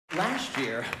last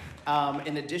year,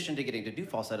 in addition to getting to do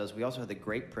falsettos, we also had the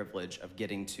great privilege of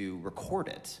getting to record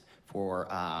it for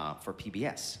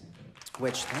PBS,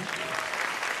 which, thank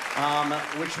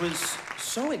you, which was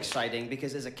so exciting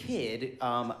because as a kid,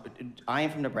 I am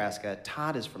from Nebraska,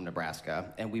 Todd is from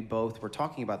Nebraska, and we both were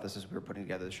talking about this as we were putting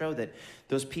together the show, that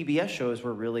those PBS shows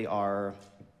were really our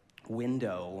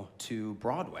window to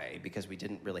Broadway because we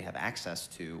didn't have access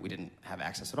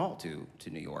at all to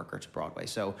New York or to Broadway.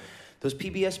 So those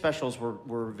PBS specials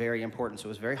were very important. So it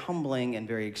was very humbling and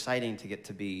very exciting to get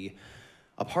to be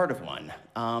a part of one.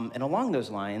 And along those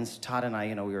lines, Todd and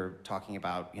I, we were talking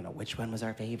about, which one was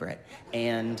our favorite.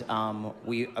 And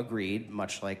we agreed,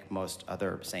 much like most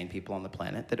other sane people on the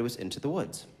planet, that it was Into the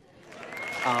Woods.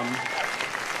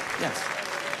 Yes.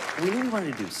 We knew we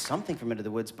wanted to do something from Into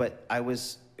the Woods, but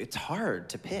it's hard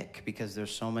to pick because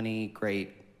there's so many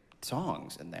great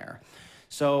songs in there.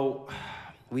 So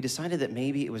we decided that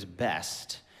maybe it was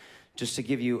best just to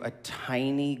give you a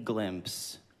tiny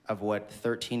glimpse of what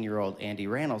 13-year-old Andy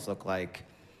Rannells looked like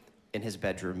in his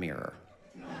bedroom mirror.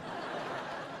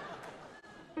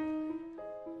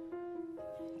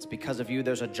 It's because of you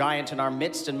there's a giant in our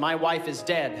midst and my wife is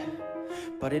dead.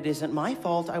 But it isn't my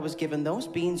fault I was given those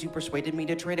beans. You persuaded me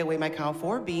to trade away my cow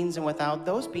for beans, and without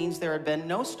those beans, there had been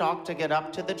no stock to get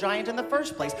up to the giant in the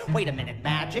first place. Wait a minute,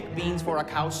 magic beans for a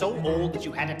cow so old that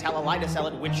you had to tell a lie to sell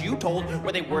it, which you told.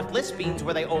 Were they worthless beans?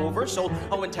 Were they oversold?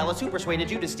 Oh, and tell us who persuaded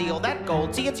you to steal that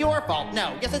gold. See, it's your fault.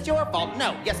 No. Yes, it's your fault.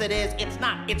 No. Yes, it is. It's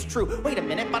not. It's true. Wait a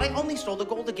minute, but I only stole the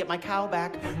gold to get my cow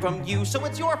back from you, so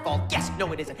it's your fault. Yes,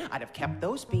 no, it isn't. I'd have kept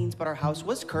those beans, but our house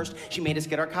was cursed. She made us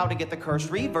get our cow to get the curse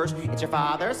reversed. It's your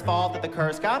father's fault that the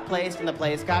curse got placed and the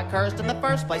place got cursed in the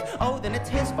first place. Oh, then it's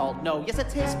his fault. No, yes,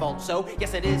 it's his fault. So,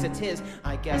 yes, it is. It's his,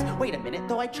 I guess. Wait a minute,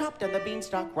 though I chopped down the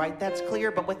beanstalk, right? That's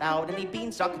clear. But without any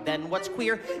beanstalk, then what's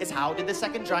queer is how did the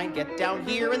second giant get down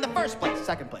here in the first place?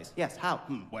 Second place. Yes, how?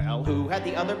 Well, who had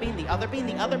the other bean? The other bean?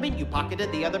 The other bean? You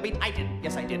pocketed the other bean? I didn't.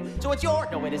 Yes, I did. So it's yours.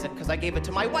 No, it isn't, because I gave it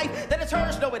to my wife. Then it's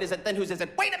hers. No, it isn't. Then whose is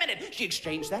it? Wait a minute. She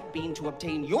exchanged that bean to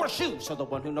obtain your shoe. So the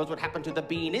one who knows what happened to the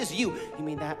bean is you. You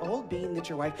mean that old bean that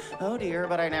your wife... Oh dear,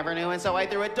 but I never knew, and so I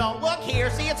threw it. Don't look here,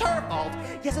 see, it's her fault.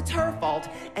 Yes, it's her fault,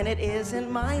 and it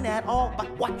isn't mine at all. But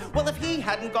what? Well, if he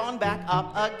hadn't gone back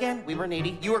up again, we were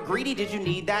needy. You were greedy, did you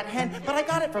need that hen? But I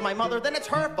got it from my mother, then it's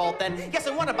her fault then. Yes,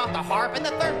 and what about the harp in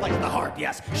the third place? The harp,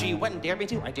 yes. She went and dared me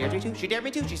to. I dared you to. She dared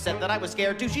me to. She said that I was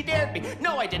scared too. She dared me.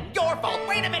 No, I didn't. Your fault.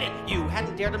 Wait a minute. You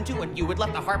hadn't dared him to, and you had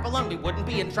left the harp alone. We wouldn't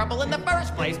be in trouble in the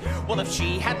first place. Well, if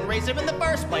she hadn't raised him in the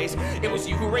first place, it was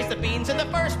you who raised the beans in the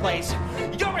first place.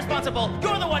 You're responsible.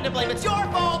 You're the one to blame. It's your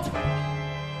fault.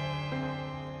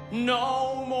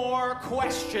 No more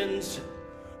questions,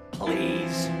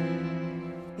 please.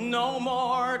 No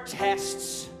more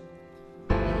tests.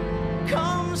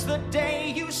 Comes the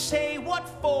day you say what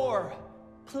for,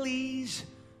 please.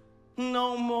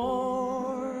 No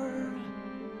more.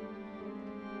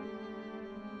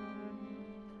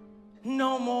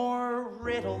 No more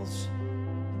riddles.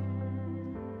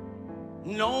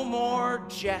 No more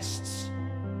jests.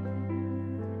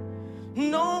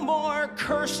 No more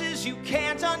curses you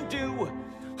can't undo,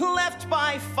 left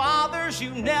by fathers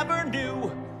you never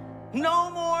knew.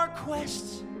 No more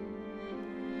quests.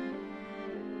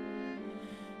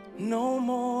 No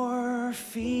more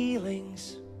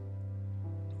feelings.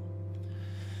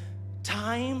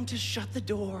 Time to shut the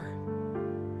door.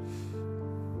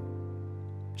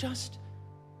 Just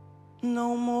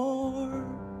no more.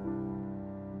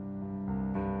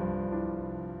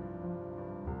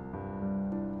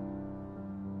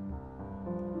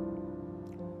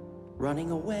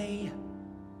 Running away,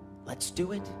 let's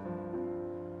do it.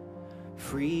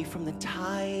 Free from the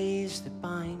ties that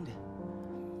bind.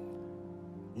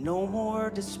 No more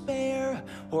despair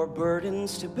or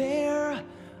burdens to bear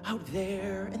out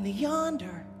there in the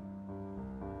yonder.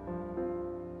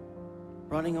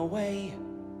 Running away,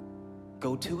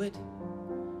 go to it.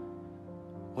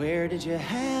 Where did you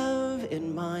have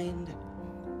in mind?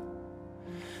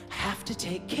 Have to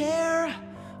take care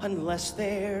unless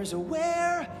there's a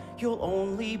where. You'll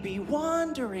only be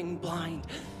wandering blind.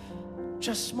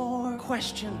 Just more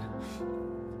question.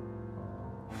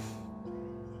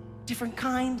 Different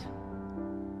kind.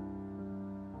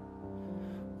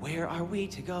 Where are we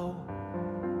to go?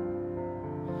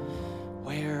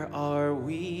 Where are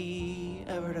we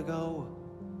ever to go?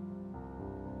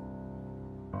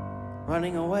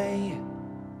 Running away,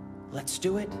 let's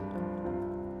do it.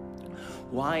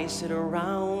 Why sit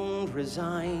around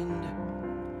resigned?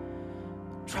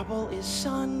 Trouble is,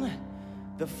 son,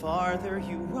 the farther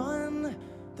you run,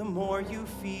 the more you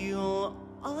feel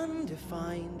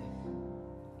undefined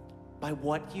by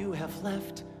what you have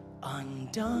left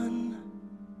undone,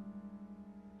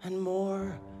 and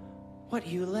more what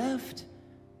you left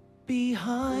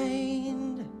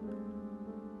behind.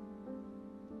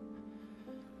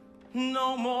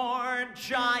 No more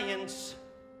giants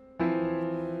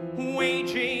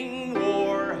waging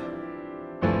war.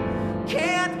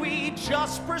 Can't we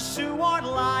just pursue our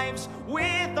lives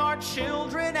with our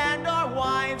children and our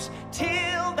wives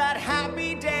till that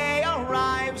happy day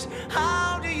arrives?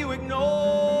 How do you ignore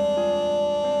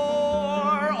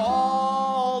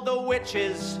all the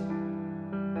witches,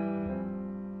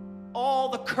 all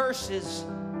the curses,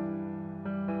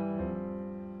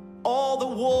 all the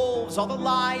wolves, all the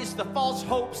lies, the false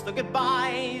hopes, the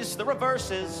goodbyes, the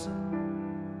reverses,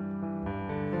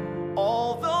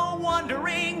 all the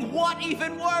wondering what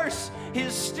even worse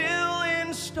is still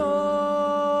in store?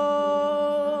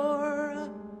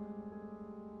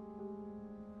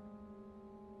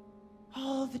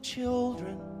 All the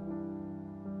children,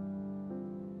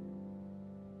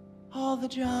 all the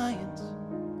giants,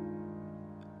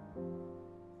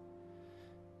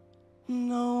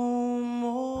 no